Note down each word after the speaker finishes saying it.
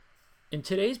In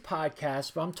today's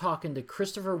podcast, I'm talking to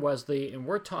Christopher Wesley, and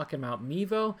we're talking about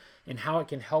Mevo and how it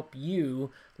can help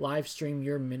you live stream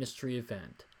your ministry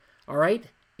event. All right,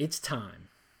 it's time.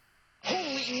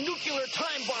 Holy nuclear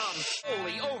time bombs!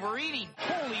 Holy overeating!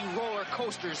 Holy roller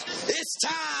coasters! It's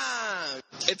time!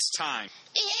 It's time.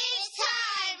 It's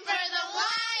time for the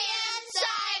YM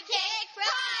Sidekick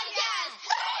Podcast!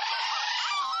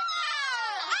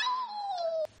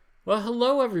 Well,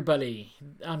 hello, everybody.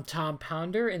 I'm Tom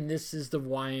Pounder, and this is the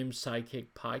YM Sidekick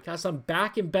Podcast. I'm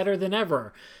back and better than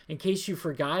ever. In case you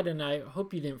forgot, and I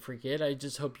hope you didn't forget, I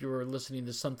just hope you were listening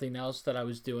to something else that I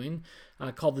was doing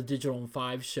called the Digital in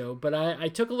 5 Show. But I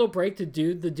took a little break to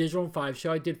do the Digital in 5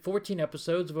 Show. I did 14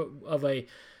 episodes of a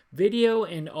video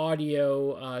and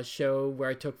audio show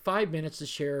where I took 5 minutes to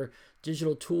share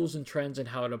digital tools and trends and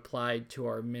how it applied to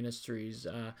our ministries.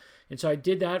 And so I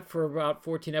did that for about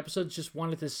 14 episodes. Just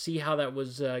wanted to see how that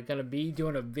was going to be,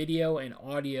 doing a video and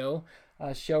audio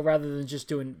show rather than just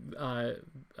doing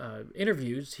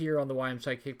interviews here on the YM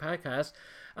Sidekick Podcast.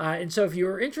 And so if you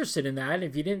were interested in that,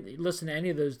 if you didn't listen to any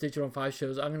of those Digital in 5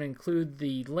 shows, I'm going to include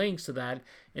the links to that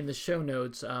in the show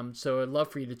notes. So I'd love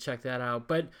for you to check that out.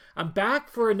 But I'm back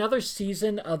for another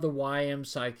season of the YM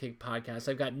Sidekick Podcast.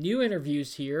 I've got new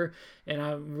interviews here, and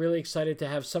I'm really excited to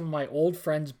have some of my old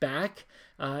friends back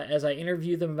as I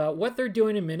interview them about what they're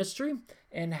doing in ministry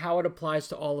and how it applies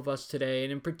to all of us today.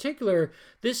 And in particular,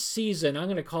 this season, I'm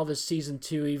going to call this season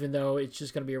 2, even though it's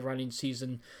just going to be a running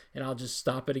season, and I'll just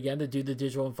stop it again to do the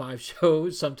Digital in 5 show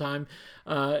sometime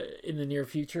in the near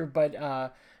future.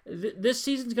 But this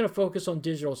season's going to focus on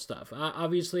digital stuff.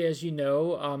 Obviously, as you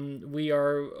know, we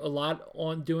are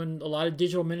doing a lot of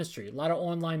digital ministry, a lot of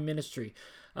online ministry.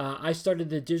 I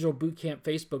started the Digital Bootcamp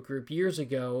Facebook group years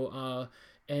ago,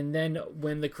 and then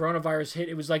when the coronavirus hit,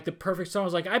 it was like the perfect song. I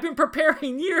was like, I've been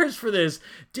preparing years for this.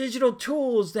 Digital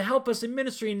tools to help us in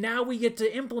ministry, and now we get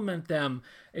to implement them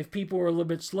if people were a little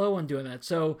bit slow on doing that.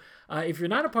 So if you're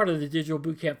not a part of the Digital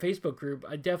Bootcamp Facebook group,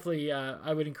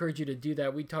 I would encourage you to do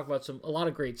that. We talk about a lot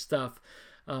of great stuff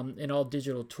in all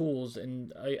digital tools.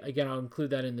 And again, I'll include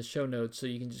that in the show notes so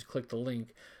you can just click the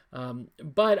link.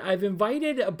 But I've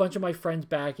invited a bunch of my friends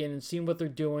back in and seen what they're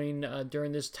doing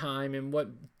during this time and what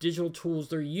digital tools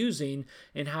they're using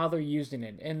and how they're using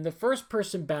it. And the first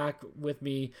person back with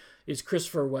me is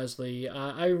Christopher Wesley.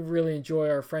 I really enjoy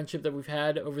our friendship that we've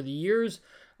had over the years.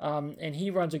 And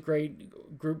he runs a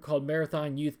great group called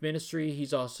Marathon Youth Ministry.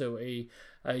 He's also a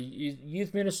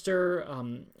youth minister,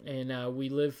 and we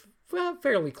live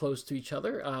fairly close to each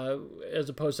other, as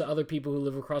opposed to other people who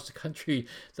live across the country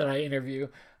that I interview.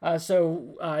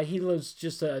 So he lives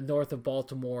just north of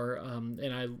Baltimore,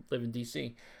 and I live in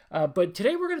D.C. But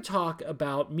today we're going to talk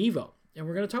about Mevo, and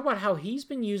we're going to talk about how he's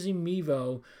been using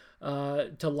Mevo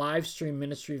to live stream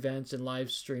ministry events and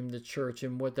live stream the church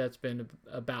and what that's been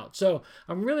about. So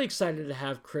I'm really excited to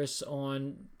have Chris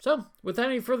on. So without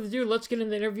any further ado, let's get in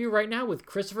the interview right now with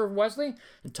Christopher Wesley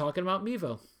and talking about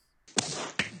Mevo.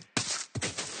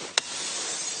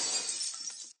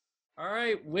 All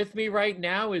right, with me right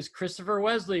now is Christopher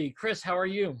Wesley. Chris, how are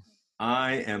you?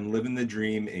 I am living the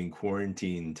dream in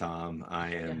quarantine, Tom.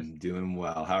 I am doing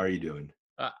well. How are you doing?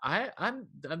 I'm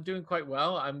doing quite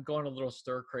well. I'm going a little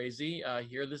stir crazy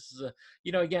here. This is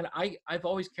again, I've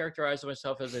always characterized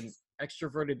myself as an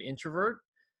extroverted introvert,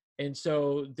 and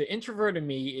so the introvert in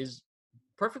me is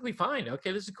perfectly fine.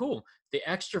 Okay, this is cool. The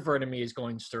extrovert in me is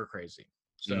going stir crazy.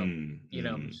 So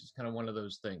it's just kind of one of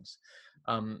those things.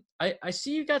 I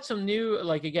see you got some new,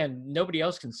 like, again, nobody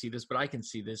else can see this, but I can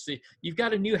see this. You've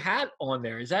got a new hat on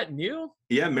there. Is that new?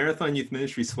 Yeah, Marathon Youth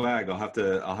Ministry swag. I'll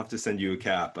have to send you a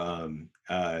cap.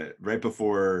 Right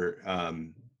before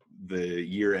the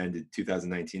year ended,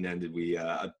 2019 ended, we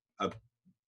updated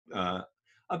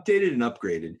and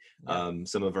upgraded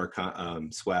some of our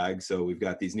swag. So we've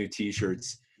got these new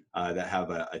T-shirts that have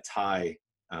a tie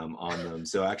on them.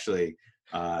 So actually,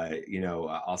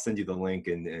 I'll send you the link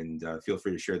and feel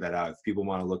free to share that out. If people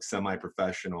want to look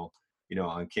semi-professional,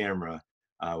 on camera,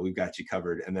 we've got you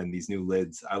covered. And then these new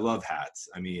lids. I love hats.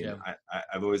 I mean,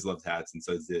 I've always loved hats. And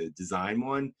so the design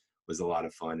one was a lot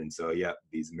of fun. And so,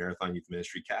 these Marathon Youth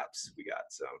Ministry caps we got.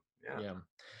 So, yeah.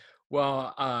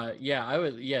 Well, I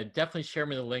would, definitely share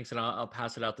me the links and I'll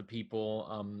pass it out to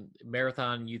people.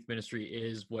 Marathon Youth Ministry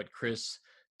is what Chris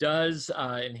does,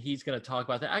 and he's going to talk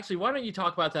about that. Actually, why don't you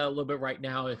talk about that a little bit right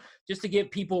now, just to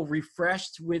get people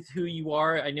refreshed with who you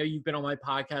are. I know you've been on my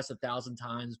podcast 1,000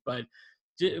 times, but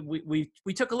we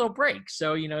took a little break,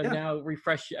 so now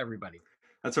refresh everybody.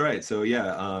 That's all right. So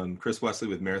Chris Wesley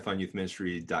with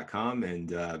MarathonYouthMinistry.com, and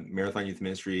Marathon Youth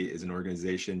Ministry is an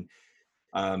organization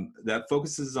That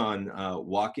focuses on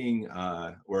walking,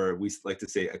 or we like to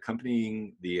say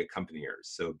accompanying the accompaniers.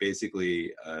 So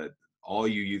basically, all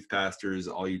you youth pastors,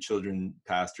 all you children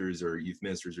pastors or youth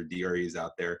ministers or DREs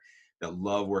out there that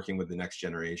love working with the next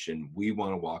generation, we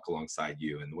want to walk alongside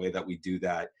you. And the way that we do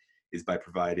that is by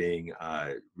providing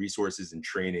resources and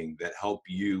training that help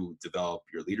you develop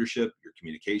your leadership, your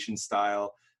communication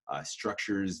style,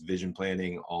 structures, vision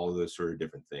planning, all of those sort of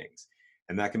different things.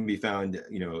 And that can be found,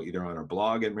 either on our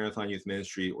blog at Marathon Youth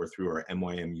Ministry or through our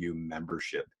MYMU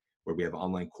membership, where we have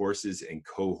online courses and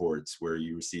cohorts where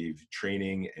you receive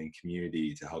training and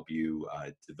community to help you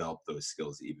develop those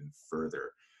skills even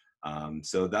further.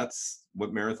 So that's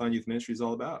what Marathon Youth Ministry is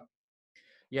all about.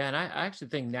 Yeah, and I actually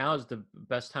think now is the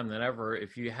best time than ever.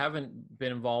 If you haven't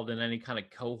been involved in any kind of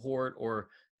cohort or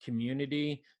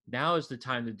community, now is the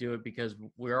time to do it, because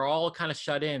we're all kind of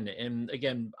shut in. And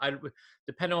again,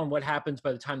 depending on what happens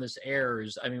by the time this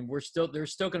airs, I mean,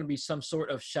 there's still going to be some sort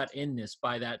of shut inness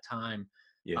by that time.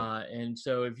 Yeah. And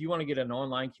so if you want to get an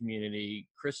online community,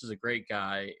 Chris is a great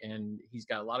guy, and he's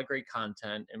got a lot of great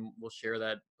content, and we'll share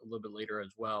that a little bit later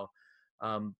as well.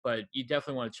 But you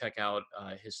definitely want to check out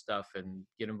his stuff and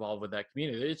get involved with that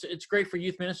community. It's great for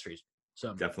youth ministries.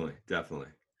 So Definitely.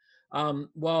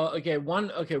 well, okay, one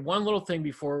little thing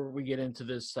before we get into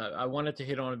this, I wanted to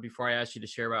hit on it before I asked you to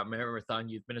share about Marathon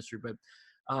Youth Ministry. But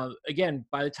again,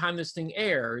 by the time this thing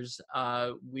airs,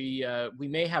 we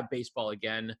may have baseball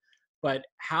again. But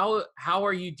how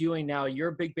are you doing now? You're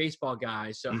a big baseball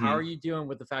guy, so how are you doing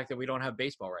with the fact that we don't have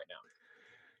baseball right now?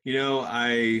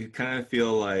 I kind of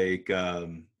feel like,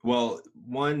 well,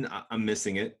 one, I'm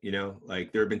missing it,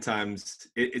 like there have been times,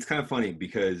 it's kind of funny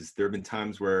because there have been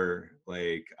times where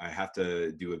like I have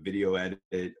to do a video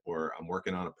edit or I'm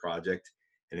working on a project.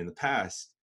 And in the past,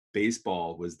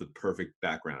 baseball was the perfect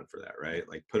background for that, right?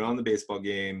 Like put on the baseball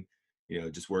game,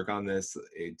 just work on this.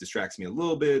 It distracts me a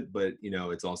little bit, but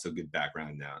it's also good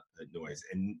background noise.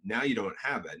 And now you don't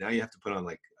have that. Now you have to put on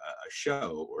like a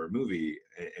show or a movie,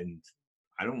 and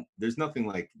there's nothing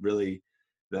like really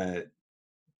that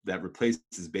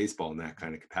replaces baseball in that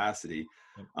kind of capacity.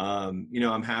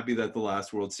 I'm happy that the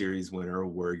last World Series winner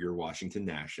were your Washington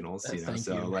Nationals, so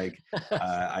you. Like,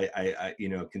 I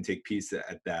can take peace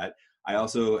at that. I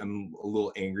also am a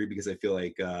little angry because I feel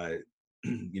like,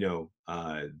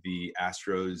 the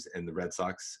Astros and the Red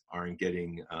Sox aren't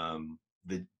getting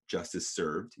the justice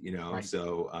served, Right.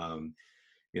 So,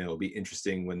 it'll be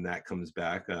interesting when that comes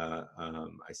back. I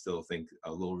still think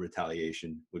a little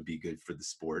retaliation would be good for the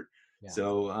sport. Yeah.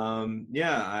 So, I'm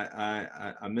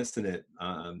missing it.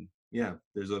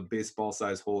 There's a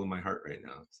baseball-sized hole in my heart right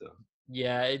now. So.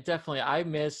 Yeah, it definitely. I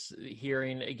miss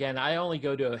hearing again. I only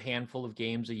go to a handful of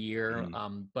games a year,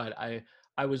 but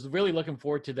I was really looking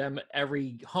forward to them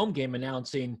every home game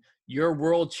announcing you're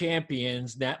world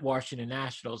champions, Washington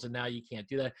Nationals, and now you can't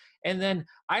do that. And then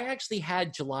I actually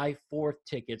had July 4th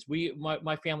tickets.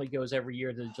 My family goes every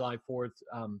year to the July 4th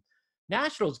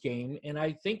Nationals game, and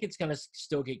I think it's going to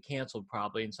still get canceled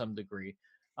probably in some degree.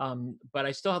 But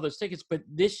I still have those tickets. But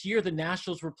this year the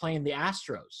Nationals were playing the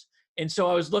Astros. And so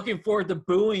I was looking forward to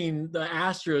booing the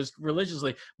Astros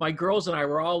religiously. My girls and I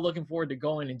were all looking forward to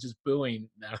going and just booing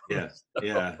them.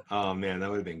 Yeah. Oh man, that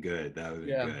would have been good. That would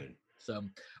have been good. So,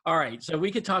 all right. So we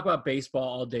could talk about baseball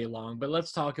all day long, but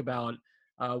let's talk about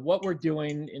what we're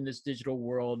doing in this digital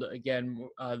world. Again,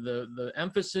 the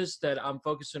emphasis that I'm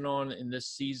focusing on in this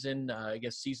season, I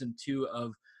guess season 2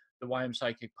 of the YM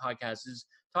Sidekick podcast, is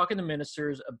talking to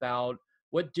ministers about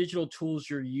what digital tools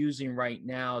you're using right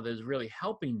now that is really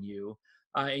helping you.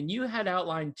 And you had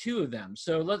outlined 2 of them.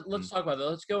 So let's talk about that.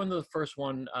 Let's go into the first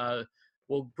one.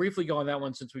 We'll briefly go on that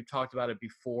one since we've talked about it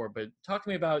before, but talk to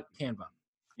me about Canva.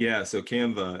 Yeah, so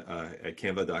Canva at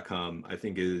canva.com, I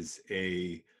think is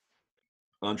a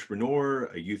entrepreneur,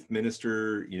 a youth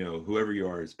minister, whoever you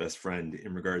are, is best friend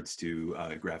in regards to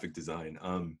graphic design.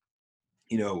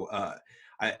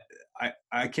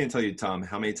 I can't tell you, Tom,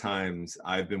 how many times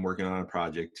I've been working on a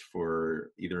project for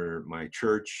either my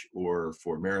church or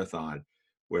for Marathon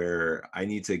where I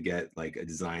need to get like a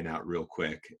design out real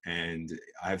quick. And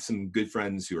I have some good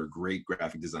friends who are great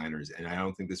graphic designers, and I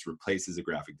don't think this replaces a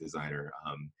graphic designer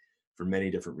for many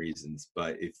different reasons.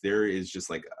 But if there is just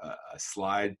like a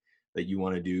slide that you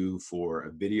want to do for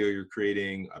a video you're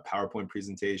creating, a PowerPoint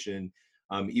presentation,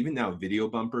 even now video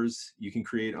bumpers you can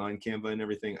create on Canva and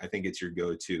everything, I think it's your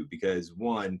go-to, because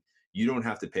one, you don't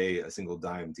have to pay a single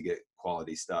dime to get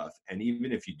quality stuff. And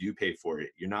even if you do pay for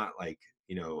it, you're not like,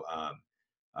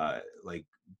 like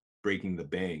breaking the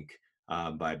bank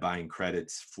by buying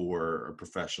credits for a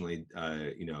professionally,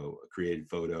 created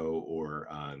photo or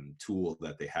tool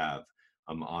that they have.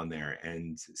 on there.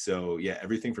 And so, yeah,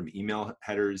 everything from email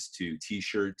headers to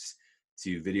T-shirts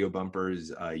to video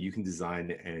bumpers, you can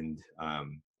design and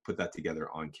put that together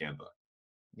on Canva.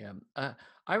 Yeah,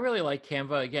 I really like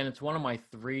Canva. Again, it's one of my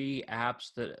 3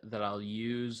 apps that I'll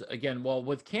use. Again, well,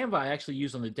 with Canva, I actually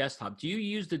use on the desktop. Do you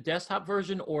use the desktop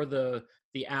version or the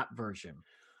app version?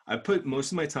 I put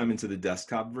most of my time into the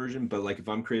desktop version, but like if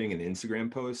I'm creating an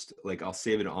Instagram post, like I'll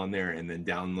save it on there and then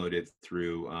download it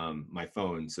through my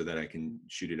phone so that I can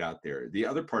shoot it out there. The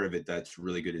other part of it that's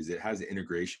really good is it has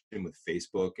integration with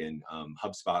Facebook and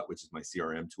HubSpot, which is my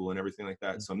CRM tool and everything like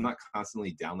that. So I'm not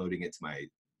constantly downloading it to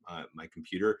my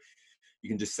computer. You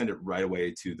can just send it right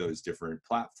away to those different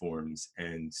platforms,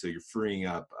 and so you're freeing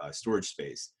up storage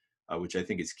space. Which I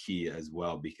think is key as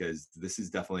well, because this is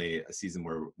definitely a season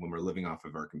where when we're living off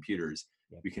of our computers,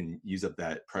 we can use up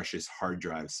that precious hard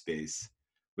drive space,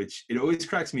 which it always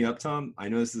cracks me up, Tom. I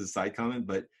know this is a side comment,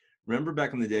 but remember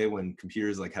back in the day when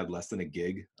computers like had less than a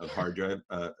gig of hard drive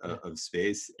of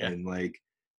space, and like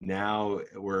now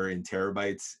we're in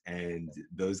terabytes and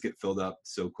those get filled up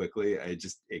so quickly.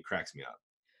 It cracks me up.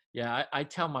 Yeah, I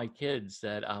tell my kids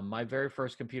that my very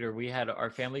first computer, our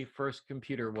family first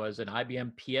computer was an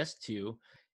IBM PS2,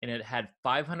 and it had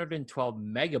 512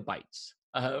 megabytes,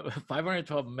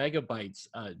 512 megabytes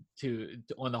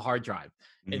on the hard drive.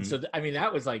 And so, I mean,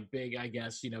 that was like big, I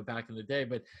guess, back in the day.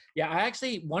 But yeah,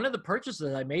 one of the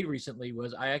purchases I made recently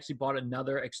was I actually bought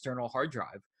another external hard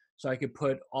drive so I could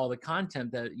put all the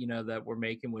content that, that we're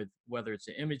making with, whether it's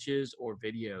images or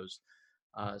videos.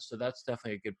 So that's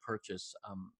definitely a good purchase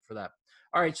for that.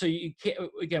 All right, so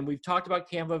again, we've talked about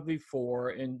Canva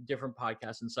before in different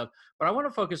podcasts and stuff, but I want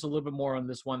to focus a little bit more on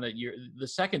this one the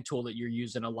second tool that you're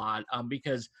using a lot,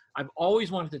 because I've always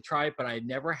wanted to try it, but I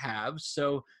never have.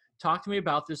 So talk to me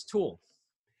about this tool.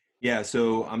 Yeah,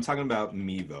 so I'm talking about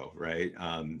Mevo, right?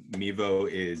 Mevo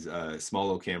is a small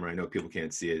little camera. I know people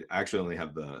can't see it. I actually only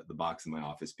have the box in my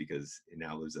office because it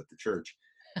now lives at the church.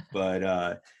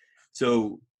 But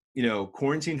so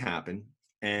quarantine happened,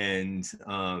 and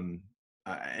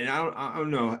I don't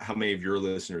know how many of your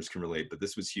listeners can relate, but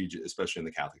this was huge, especially in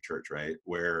the Catholic Church, right?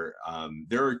 Where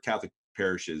there are Catholic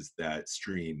parishes that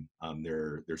stream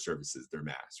their services, their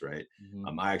mass, right?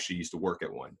 I actually used to work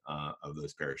at one of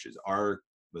those parishes.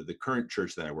 The current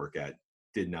church that I work at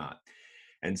did not.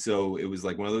 And so it was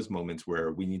like one of those moments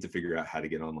where we need to figure out how to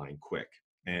get online quick.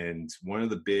 And one of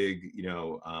the big,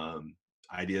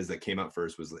 ideas that came out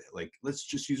first was like, let's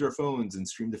just use our phones and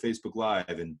stream to Facebook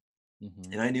Live. And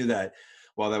I knew that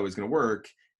while that was going to work,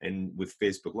 and with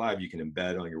Facebook Live, you can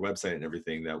embed on your website and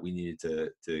everything, that we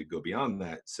needed to go beyond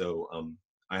that. So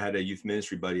I had a youth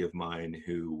ministry buddy of mine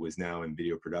who was now in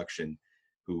video production,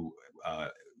 who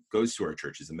goes to our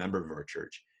church, is a member of our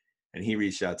church. And he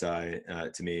reached out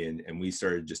to me, and we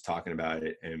started just talking about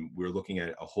it. And we were looking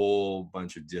at a whole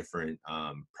bunch of different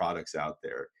products out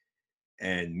there.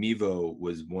 And Mevo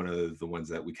was one of the ones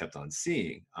that we kept on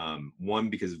seeing. One,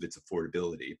 because of its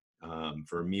affordability.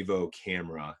 For a Mevo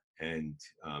camera and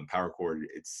power cord,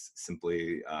 it's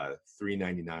simply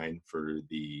 $399 for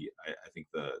I think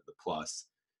the Plus.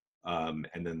 And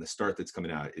then the Start that's coming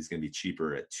out is going to be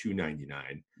cheaper at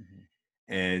 $299.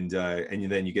 And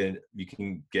then you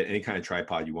can get any kind of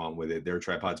tripod you want with it. Their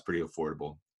tripod's pretty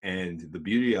affordable. And the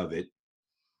beauty of it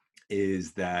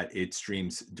is that it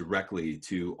streams directly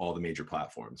to all the major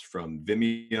platforms, from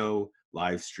Vimeo,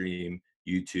 Livestream,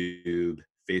 YouTube,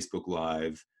 Facebook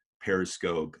Live,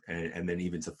 Periscope, and then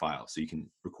even to file. So you can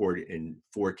record it in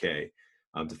 4K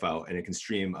to file, and it can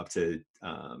stream up to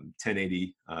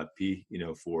 1080p,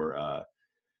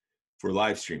 for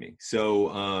live streaming.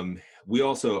 So we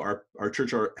also, our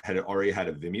church had already had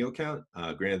a Vimeo account.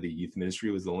 Granted, the youth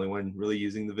ministry was the only one really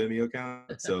using the Vimeo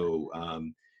account. So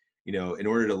in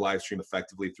order to live stream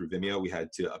effectively through Vimeo, we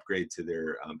had to upgrade to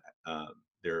their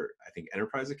I think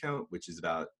enterprise account, which is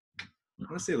about, I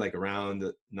want to say like around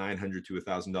 $900 to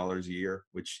 $1,000 a year,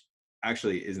 which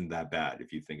actually isn't that bad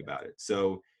if you think about it.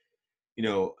 So,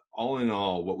 all in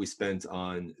all, what we spent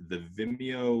on the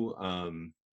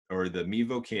Vimeo or the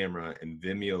Mevo camera and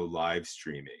Vimeo live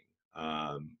streaming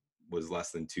was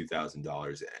less than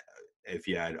 $2,000 if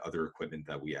you add other equipment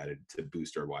that we added to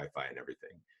boost our Wi-Fi and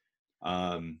everything.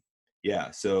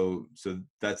 So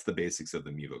that's the basics of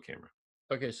the Mevo camera.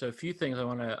 Okay, so a few things I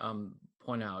want to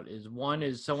point out is, one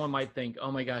is someone might think,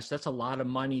 oh my gosh, that's a lot of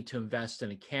money to invest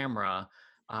in a camera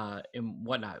and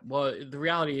whatnot. Well, the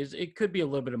reality is it could be a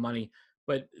little bit of money,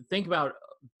 but think about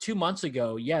 2 months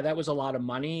ago, yeah, that was a lot of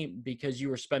money because you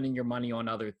were spending your money on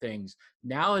other things.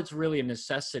 Now it's really a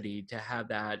necessity to have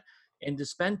that, And to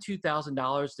spend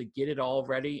 $2,000 to get it all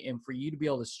ready and for you to be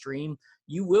able to stream,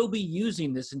 you will be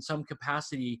using this in some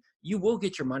capacity. You will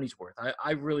get your money's worth.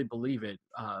 I really believe it.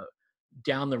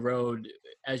 Down the road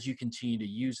as you continue to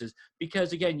use this,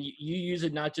 because again, you use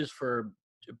it not just for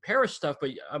parish stuff,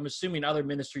 but I'm assuming other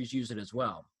ministries use it as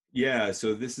well. Yeah,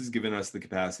 so this has given us the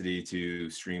capacity to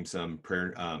stream some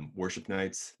prayer worship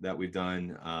nights that we've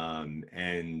done.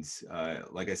 And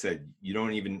like I said, you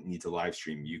don't even need to live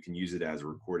stream. You can use it as a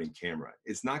recording camera.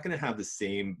 It's not going to have the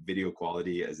same video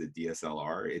quality as a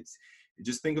DSLR.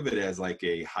 Just think of it as like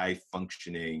a high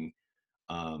functioning,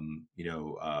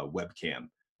 webcam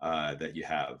that you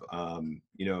have.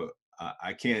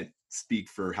 I can't speak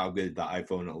for how good the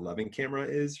iPhone 11 camera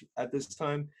is at this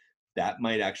time. That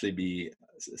might actually be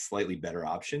a slightly better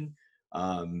option.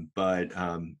 But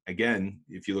again,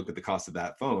 if you look at the cost of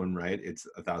that phone, right, it's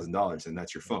 $1,000 and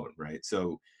that's your phone, right?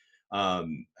 So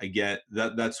again,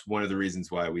 that's one of the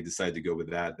reasons why we decided to go with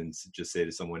that than just say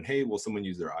to someone, hey, will someone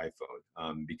use their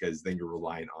iPhone? Because then you're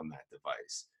relying on that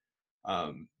device.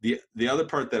 The other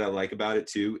part that I like about it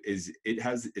too is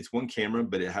it's one camera,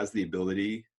 but it has the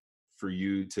ability for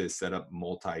you to set up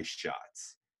multi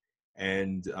shots.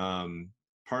 And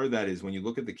part of that is when you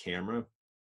look at the camera,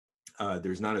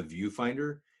 there's not a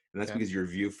viewfinder, and that's because your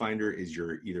viewfinder is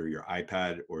either your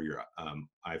iPad or your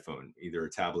iPhone, either a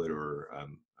tablet or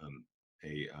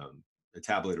a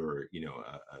tablet or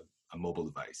a mobile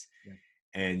device. Yeah.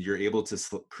 And you're able to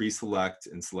pre-select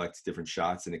and select different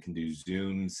shots, and it can do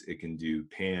zooms, it can do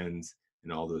pans,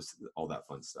 and all that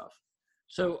fun stuff.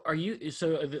 So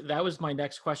that was my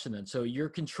next question then. So you're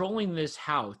controlling this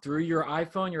how? Through your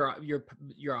iPhone,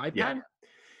 your iPad?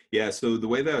 Yeah. So the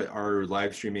way that our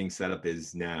live streaming setup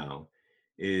is now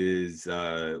is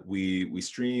we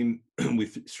stream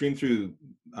through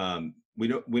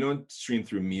we don't stream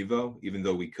through Mevo, even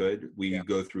though we could. We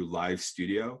go through Live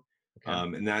Studio.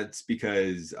 Okay. And that's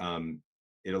because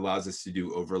it allows us to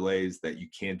do overlays that you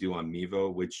can't do on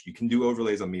Mevo, which you can do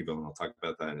overlays on Mevo, and I'll talk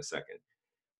about that in a second.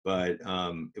 But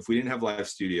if we didn't have Live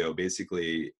Studio,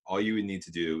 basically all you would need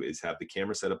to do is have the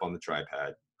camera set up on the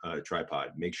tripod,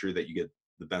 make sure that you get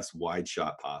the best wide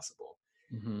shot possible.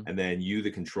 Mm-hmm. And then you, the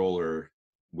controller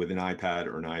with an iPad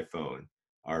or an iPhone,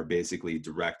 are basically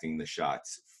directing the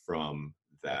shots from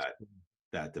that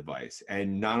device.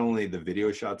 And not only the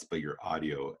video shots, but your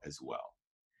audio as well.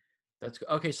 That's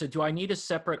okay. So do I need a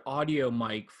separate audio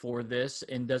mic for this?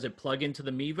 And does it plug into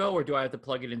the Mevo, or do I have to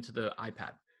plug it into the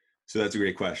iPad? So that's a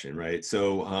great question, right?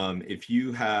 So if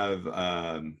you have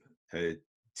a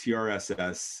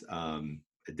TRSS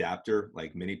adapter,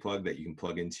 like mini plug that you can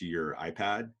plug into your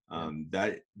iPad,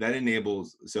 that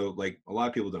enables, so like a lot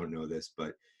of people don't know this,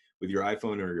 but with your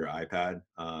iPhone or your iPad,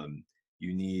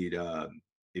 you need,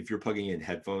 if you're plugging in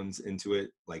headphones into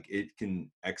it, like it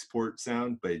can export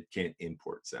sound, but it can't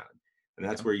import sound. And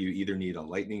that's where you either need a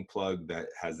lightning plug that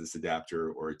has this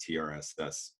adapter or a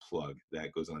TRSS plug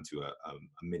that goes onto a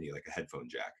mini, like a headphone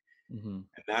jack. Mm-hmm.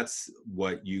 And that's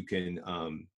what you can,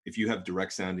 if you have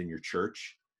direct sound in your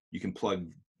church, you can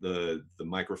plug the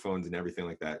microphones and everything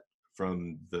like that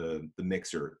from the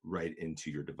mixer right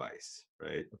into your device,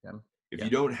 right? Okay. If you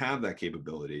don't have that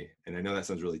capability, and I know that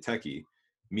sounds really techie,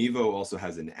 Mevo also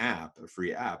has an app, a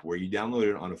free app, where you download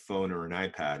it on a phone or an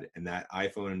iPad, and that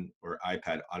iPhone or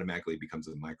iPad automatically becomes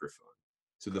a microphone.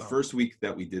 So the first week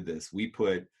that we did this, we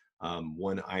put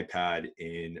one iPad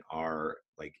in our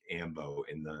like ambo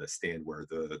in the stand where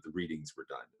the readings were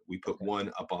done. We put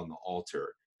one up on the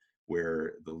altar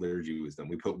where the liturgy was done.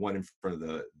 We put one in front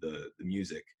of the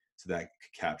music so that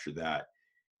could capture that.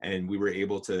 And we were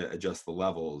able to adjust the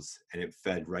levels, and it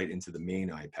fed right into the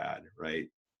main iPad, right?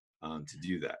 To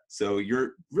do that. So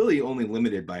you're really only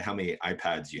limited by how many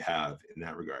iPads you have in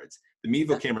that regards. The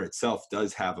Mevo camera itself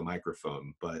does have a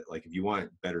microphone, but like if you want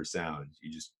better sound,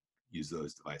 you just use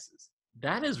those devices.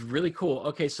 That is really cool.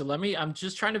 Okay, so I'm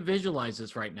just trying to visualize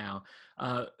this right now.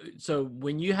 So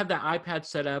when you have the iPad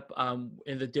set up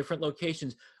in the different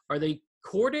locations, are they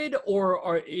corded,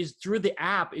 or is through the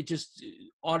app, it just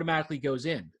automatically goes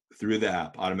in? Through the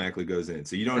app automatically goes in.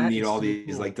 So you don't need all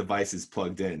these like devices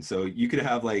plugged in. So you could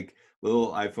have like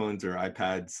little iPhones or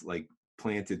iPads like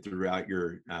planted throughout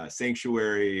your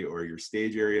sanctuary or your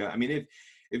stage area. I mean,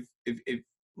 if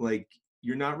like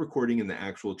you're not recording in the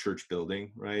actual church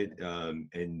building, right?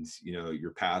 And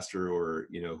your pastor or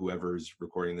whoever's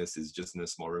recording this is just in a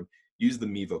small room, use the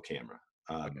Mevo camera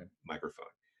microphone.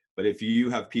 But if you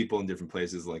have people in different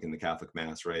places, like in the Catholic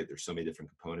Mass, right? There's so many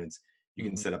different components. You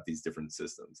can set up these different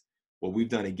systems. What we've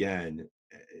done again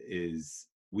is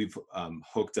we've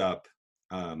hooked up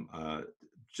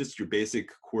just your basic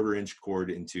 1/4-inch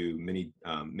cord into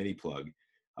mini plug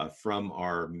from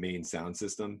our main sound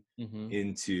system Mm-hmm.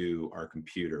 into our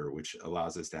computer, which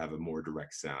allows us to have a more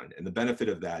direct sound. And the benefit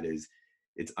of that is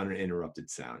it's uninterrupted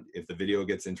sound. If the video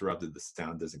gets interrupted, the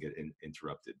sound doesn't get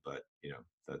interrupted. But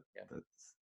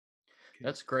that's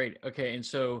That's great. Okay, and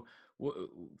so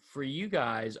for you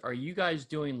guys, are you guys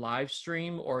doing live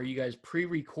stream, or are you guys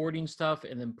pre-recording stuff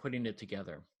and then putting it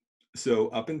together? So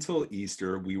up until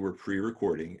Easter, we were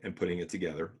pre-recording and putting it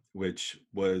together, which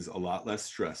was a lot less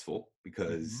stressful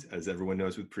because, as everyone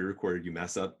knows, with pre-recorded, you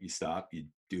mess up, you stop, you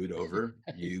do it over.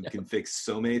 You Yeah. can fix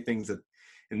so many things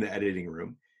in the editing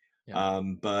room. Yeah.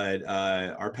 But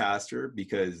our pastor,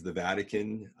 because the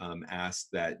Vatican asked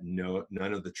that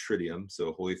none of the Triduum,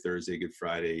 so Holy Thursday, Good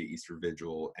Friday, Easter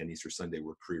Vigil, and Easter Sunday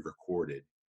were pre-recorded,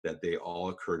 that they all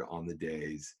occurred on the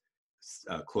days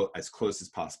as close as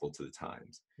possible to the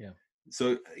times. Yeah.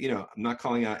 So, I'm not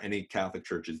calling out any Catholic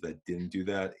churches that didn't do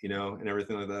that, and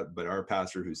everything like that. But our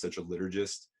pastor, who's such a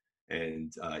liturgist,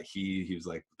 and he was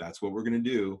like, that's what we're going to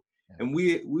do. Yeah. And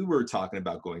we were talking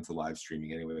about going to live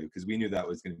streaming anyway, because we knew that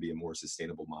was going to be a more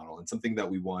sustainable model and something that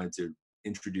we wanted to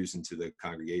introduce into the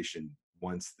congregation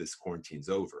once this quarantine's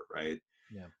over, right?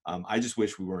 Yeah. I just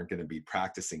wish we weren't going to be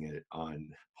practicing it on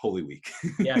Holy Week.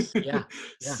 Yes. Yeah.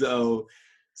 Yeah.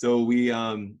 So we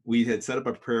had set up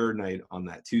a prayer night on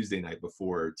that Tuesday night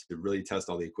before to really test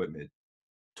all the equipment.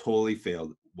 Totally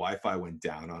failed. Wi-Fi went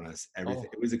down on us. Everything.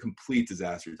 It was a complete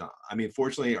disaster. I mean,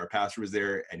 fortunately, our pastor was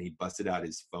there and he busted out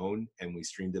his phone and we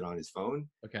streamed it on his phone.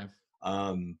 Okay.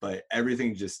 But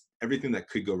everything that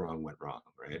could go wrong went wrong,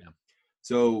 right? Yeah.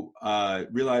 So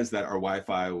realized that our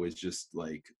Wi-Fi was just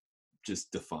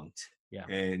defunct. Yeah.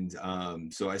 And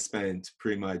so I spent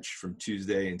pretty much from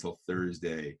Tuesday until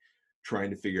Thursday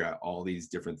trying to figure out all these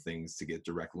different things to get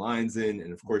direct lines in.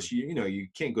 And of course, you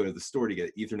can't go to the store to get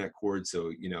Ethernet cords.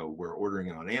 So, we're ordering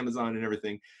it on Amazon and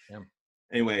everything. Yeah.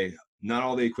 Anyway, not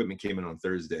all the equipment came in on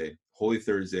Thursday. Holy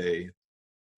Thursday,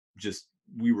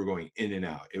 we were going in and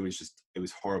out. It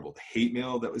was horrible. The hate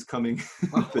mail that was coming,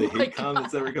 the hate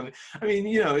comments that were coming. I mean,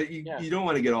 you don't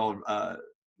want to get all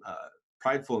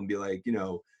prideful and be like,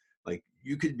 like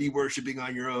you could be worshiping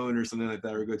on your own or something like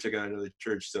that, or go check out another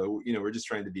church. So, we're just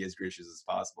trying to be as gracious as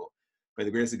possible. By the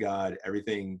grace of God,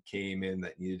 everything came in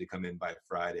that needed to come in by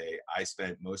Friday. I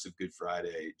spent most of Good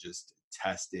Friday just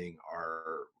testing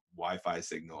our Wi-Fi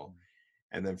signal.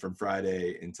 And then from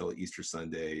Friday until Easter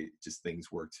Sunday, just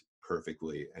things worked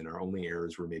perfectly. And our only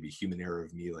errors were maybe human error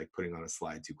of me, like putting on a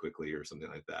slide too quickly or something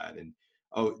like that. And,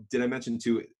 did I mention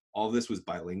too, all this was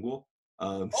bilingual?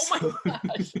 My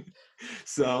gosh.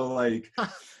 So like,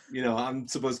 I'm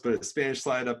supposed to put a Spanish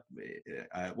slide up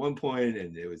at one point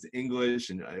and it was English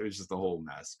and it was just a whole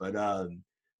mess.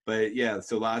 But yeah,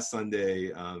 so last Sunday,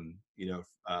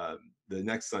 the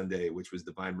next Sunday, which was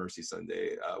Divine Mercy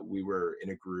Sunday, we were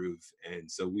in a groove. And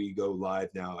so we go live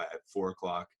now at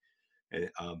 4:00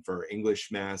 and for our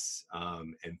English Mass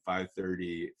and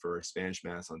 5:30 for our Spanish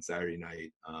Mass on Saturday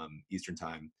night, Eastern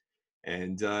time.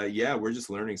 And we're just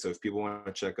learning. So if people want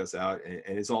to check us out,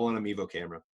 and it's all on a Mevo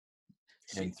camera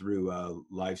and through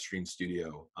Live Stream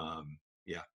Studio.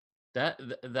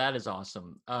 That is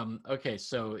awesome. Okay,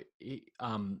 so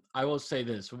I will say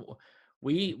this: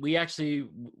 we actually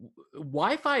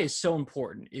Wi-Fi is so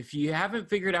important. If you haven't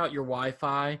figured out your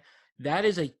Wi-Fi, that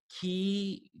is a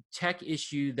key tech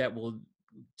issue that will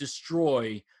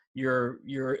destroy your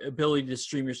ability to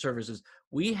stream your services.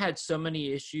 We had so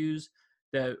many issues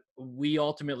that we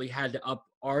ultimately had to up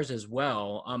ours as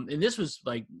well. And this was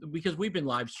like, because we've been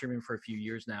live streaming for a few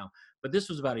years now, but this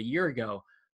was about a year ago.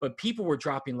 But people were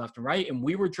dropping left and right, and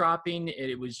we were dropping, and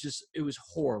it was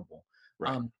horrible.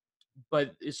 Right.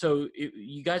 But so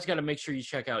you guys got to make sure you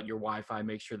check out your Wi-Fi,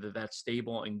 make sure that that's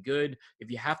stable and good. If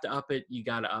you have to up it, you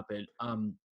got to up it.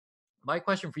 My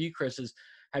question for you, Chris, is: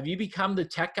 have you become the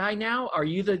tech guy now? Are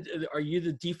you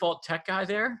the default tech guy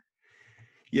there?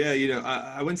 Yeah,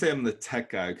 I wouldn't say I'm the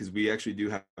tech guy because we actually do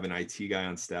have an IT guy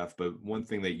on staff. But one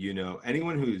thing that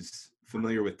anyone who's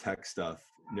familiar with tech stuff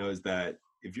knows that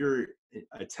if you're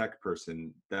a tech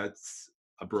person, that's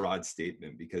a broad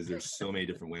statement because there's so many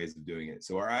different ways of doing it.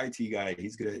 So our IT guy,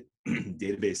 he's good at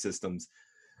database systems.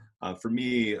 For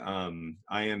me, I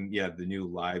am, the new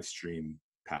live stream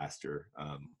pastor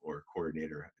or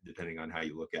coordinator, depending on how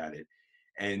you look at it.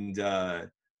 And, a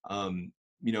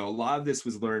lot of this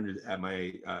was learned at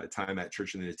my time at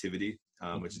Church of the Nativity,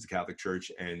 which is a Catholic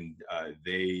church. And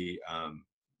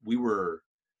we were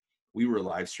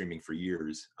live streaming for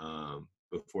years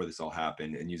before this all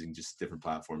happened and using just different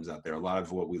platforms out there. A lot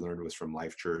of what we learned was from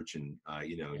Life Church and,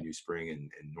 New Spring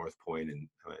and North Point and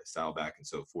Saddleback and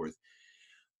so forth.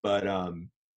 But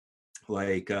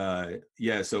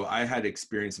so I had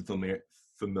experience and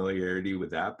familiarity with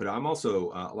that, but I'm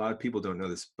also a lot of people don't know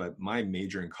this, but my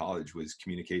major in college was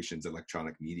communications,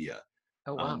 electronic media.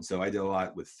 Oh wow. So I did a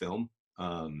lot with film.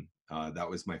 That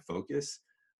was my focus.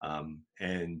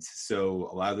 And so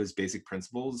a lot of those basic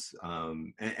principles,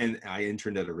 and I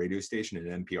interned at a radio station,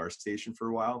 an NPR station for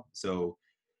a while. So,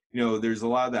 there's a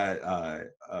lot of that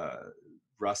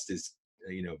rust is,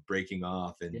 breaking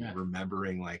off and Yeah.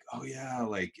 remembering like, oh yeah,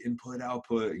 like input,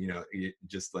 output,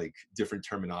 just like different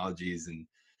terminologies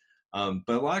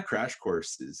but a lot of crash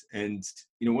courses. And,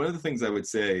 one of the things I would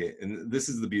say, and this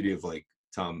is the beauty of like,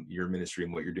 Tom, your ministry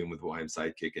and what you're doing with YM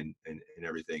Sidekick and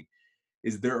everything,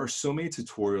 is there are so many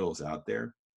tutorials out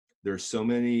there. There are so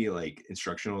many like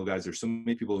instructional guys. There's so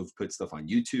many people who've put stuff on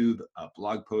YouTube,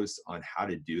 blog posts on how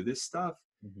to do this stuff,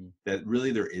 that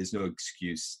really there is no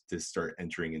excuse to start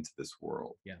entering into this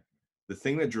world. Yeah. The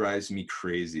thing that drives me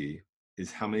crazy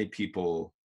is how many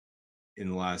people in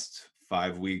the last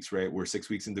 5 weeks, right? We're 6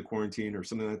 weeks into quarantine or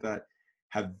something like that,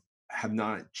 have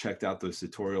not checked out those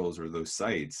tutorials or those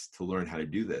sites to learn how to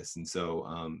do this. And so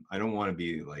I don't want to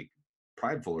be like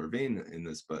prideful or vain in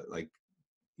this, but like,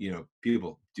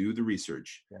 people do the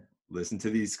research, listen to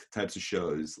these types of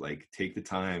shows, like take the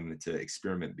time to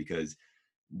experiment, because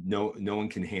no one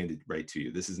can hand it right to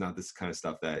you. This is not this kind of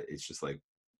stuff that it's just like,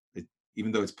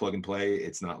 even though it's plug and play,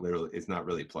 it's not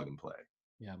really plug and play.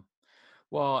 Yeah.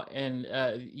 Well, and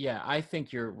yeah, I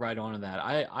think you're right on in that.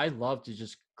 I love to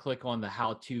just click on the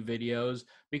how-to videos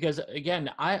because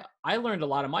again, I learned a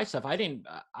lot of my stuff. I didn't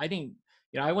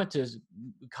I went to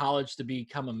college to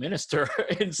become a minister,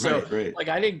 and so Right. like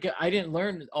I didn't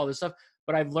learn all this stuff,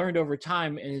 but I've learned over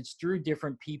time, and it's through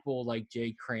different people like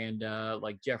Jay Cranda,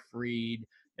 like Jeff Reed,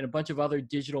 and a bunch of other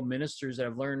digital ministers that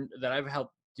I've learned that I've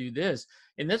helped do this.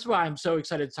 And that's why I'm so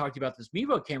excited to talk to you about this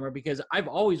Mevo camera, because I've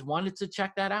always wanted to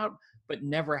check that out, but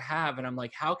never have. And I'm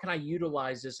like, how can I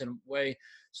utilize this in a way?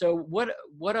 So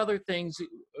what other things,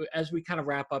 as we kind of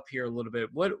wrap up here a little bit,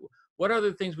 what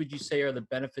other things would you say are the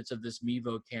benefits of this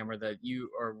Mevo camera that you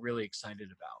are really excited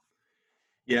about?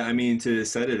 Yeah, I mean, to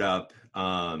set it up,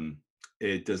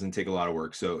 it doesn't take a lot of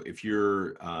work. So if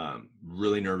you're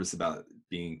really nervous about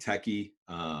being techie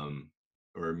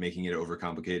or making it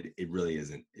overcomplicated, it really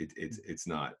isn't. It's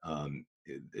not.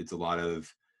 It's a lot of,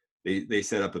 they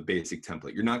set up a basic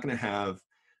template. You're not going to have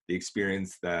the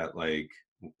experience that like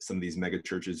some of these mega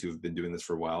churches who've been doing this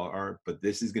for a while are, but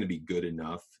this is going to be good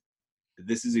enough.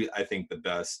 This is, I think, the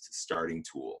best starting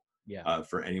tool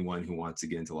for anyone who wants to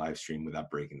get into live stream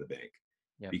without breaking the bank.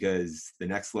 Because the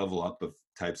next level up of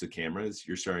types of cameras,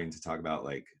 you're starting to talk about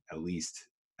like at least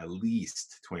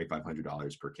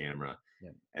 $2,500 per camera.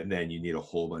 And then you need a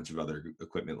whole bunch of other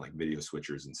equipment like video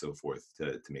switchers and so forth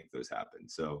to make those happen.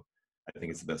 So I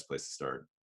think it's the best place to start.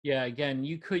 Yeah, again,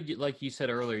 you could, like you said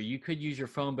earlier, you could use your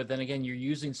phone, but then again, you're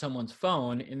using someone's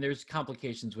phone and there's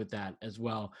complications with that as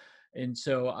well. And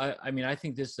so, I mean, I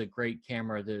think this is a great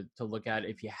camera to look at.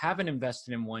 If you haven't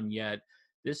invested in one yet,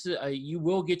 this is you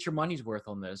will get your money's worth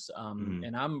on this.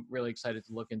 And I'm really excited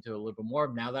to look into it a little bit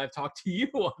more now that I've talked to you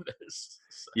on this.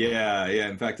 So. Yeah.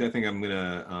 In fact, I think I'm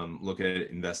gonna look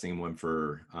at investing in one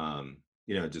for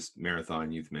just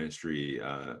marathon youth ministry.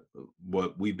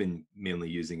 What we've been mainly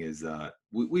using is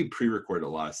we pre-record a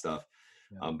lot of stuff,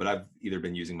 but I've either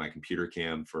been using my computer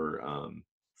cam for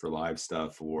live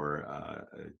stuff or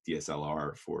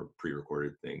DSLR for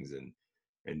pre-recorded things,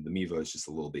 and the Mevo is just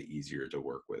a little bit easier to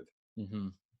work with.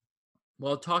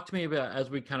 Well, talk to me about,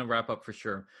 as we kind of wrap up for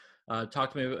sure,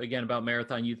 talk to me again about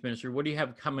Marathon Youth Ministry. What do you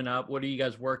have coming up? What are you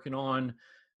guys working on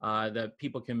that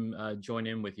people can join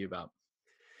in with you about?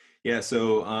 Yeah,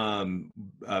 so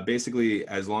basically,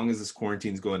 as long as this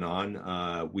quarantine's going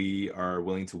on, we are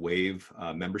willing to waive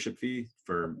membership fee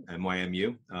for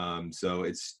MYMU. So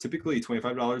it's typically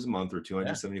 $25 a month or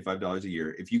 $275 a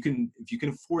year. If you can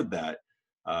afford that,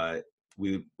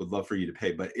 we would love for you to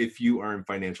pay. But if you are in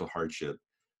financial hardship,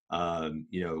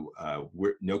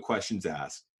 we're no questions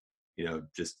asked.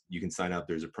 Just you can sign up.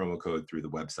 There's a promo code through the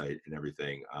website and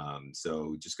everything.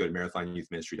 So just go to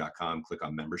marathonyouthministry.com, click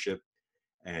on membership,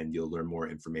 and you'll learn more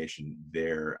information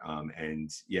there.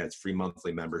 And yeah, it's free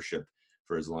monthly membership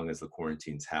for as long as the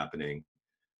quarantine's happening.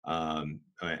 And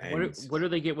what do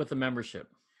they get with the membership?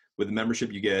 With the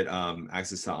membership, you get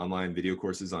access to online video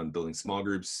courses on building small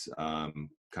groups,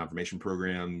 confirmation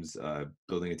programs,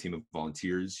 building a team of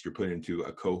volunteers. You're put into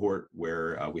a cohort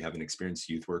where we have an experienced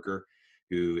youth worker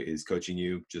who is coaching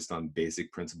you just on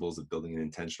basic principles of building an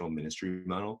intentional ministry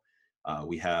model.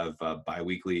 We have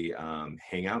bi-weekly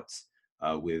hangouts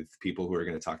with people who are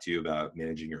going to talk to you about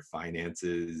managing your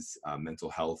finances, mental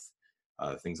health,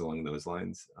 things along those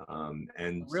lines.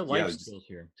 And real life skills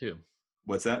here too.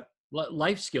 What's that?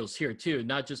 life skills here too,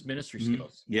 not just ministry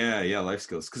skills. Yeah, life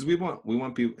skills. Because we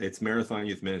want people. It's Marathon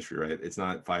Youth Ministry, right? It's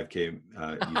not 5K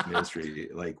youth ministry.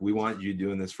 Like, we want you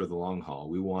doing this for the long haul.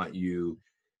 We want you,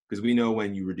 because we know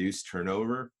when you reduce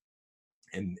turnover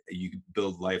and you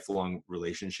build lifelong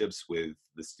relationships with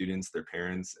the students, their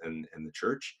parents, and the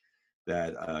church,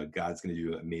 that God's going to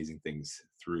do amazing things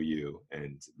through you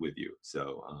and with you.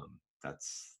 So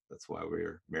that's why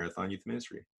we're Marathon Youth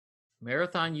Ministry.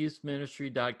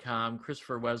 MarathonYouthMinistry.com.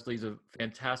 Christopher Wesley's a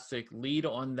fantastic lead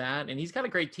on that, and he's got a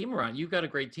great team around. You've got a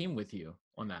great team with you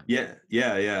on that. Yeah,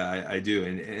 I do,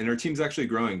 and our team's actually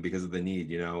growing because of the need.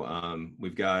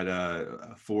 We've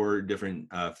got 4 different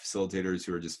facilitators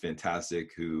who are just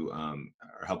fantastic, who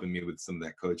are helping me with some of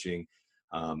that coaching.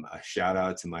 A shout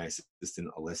out to my assistant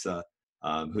Alyssa,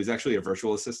 who's actually a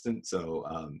virtual assistant. So,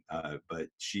 but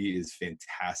she is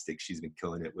fantastic. She's been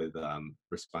killing it with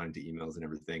responding to emails and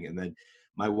everything. And then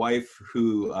my wife,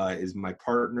 who is my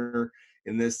partner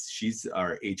in this, she's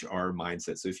our HR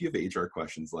mindset. So if you have HR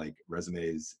questions like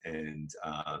resumes and,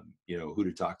 who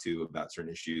to talk to about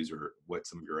certain issues or what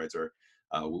some of your rights are,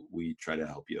 we try to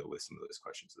help you with some of those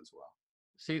questions as well.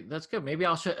 See, that's good. Maybe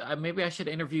I should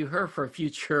interview her for a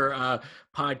future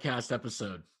podcast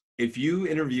episode. If you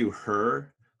interview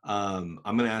her, I'm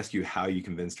going to ask you how you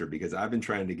convinced her, because I've been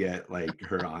trying to get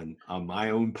her on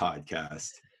my own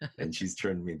podcast, and she's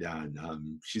turned me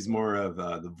down. She's more of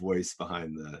the voice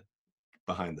behind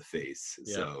the face.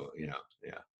 Yeah. So,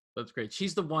 yeah. That's great.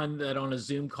 She's the one that on a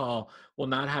Zoom call will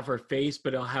not have her face,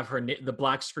 but it'll have the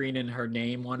black screen and her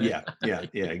name on it. Yeah,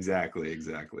 exactly.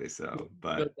 So,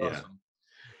 but that's awesome.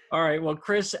 All right. Well,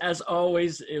 Chris, as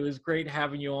always, it was great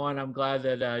having you on. I'm glad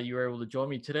that you were able to join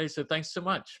me today. So thanks so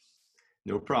much.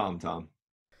 No problem, Tom.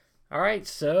 All right.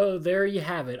 So there you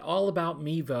have it, all about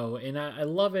Mevo. And I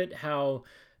love it how,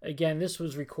 again, this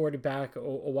was recorded back a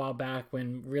while back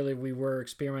when really we were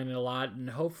experimenting a lot. And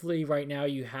hopefully right now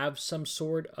you have some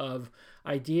sort of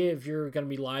idea if you're going to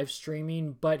be live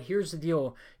streaming. But here's the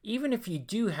deal. Even if you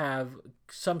do have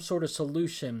some sort of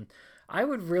solution, I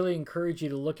would really encourage you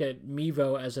to look at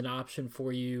Mevo as an option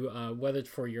for you, whether it's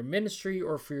for your ministry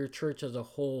or for your church as a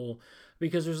whole,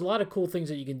 because there's a lot of cool things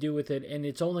that you can do with it, and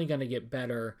it's only going to get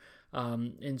better.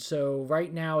 And so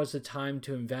right now is the time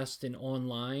to invest in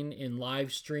online, in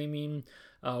live streaming,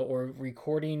 or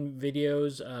recording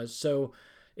videos. So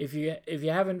if you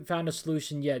haven't found a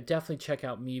solution yet, definitely check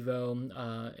out Mevo,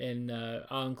 and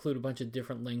I'll include a bunch of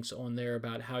different links on there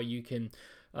about how you can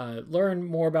learn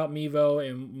more about Mevo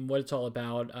and what it's all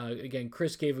about. Again,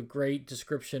 Chris gave a great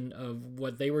description of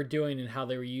what they were doing and how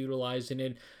they were utilizing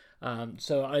it.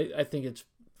 So I think it's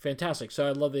fantastic. So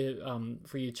I'd love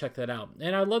for you to check that out.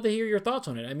 And I'd love to hear your thoughts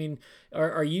on it. I mean,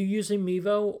 are you using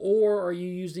Mevo or are you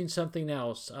using something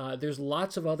else? There's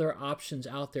lots of other options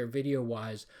out there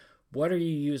video-wise. What are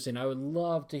you using? I would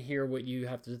love to hear what you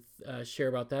have to share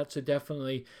about that. So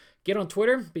definitely get on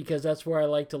Twitter, because that's where I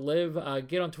like to live.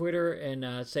 Get on Twitter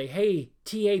and say, hey,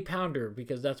 TA Pounder,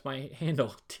 because that's my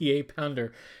handle, TA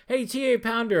Pounder. Hey, TA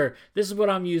Pounder, this is what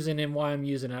I'm using and why I'm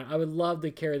using it. I would love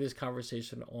to carry this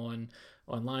conversation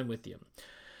online with you.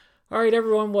 All right,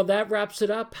 everyone. Well, that wraps it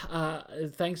up.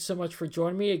 Thanks so much for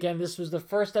joining me. Again, this was the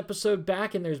first episode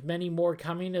back, and there's many more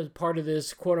coming as part of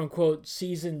this quote-unquote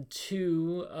season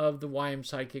 2 of the YM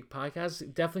Sidekick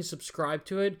podcast. Definitely subscribe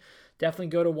to it. Definitely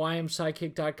go to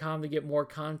ymsidekick.com to get more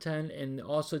content, and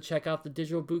also check out the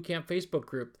Digital Bootcamp Facebook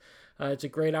group. It's a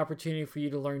great opportunity for you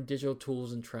to learn digital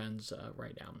tools and trends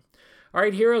right now. All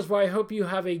right, heroes, well, I hope you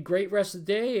have a great rest of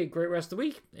the day, a great rest of the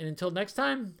week, and until next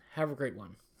time, have a great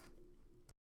one.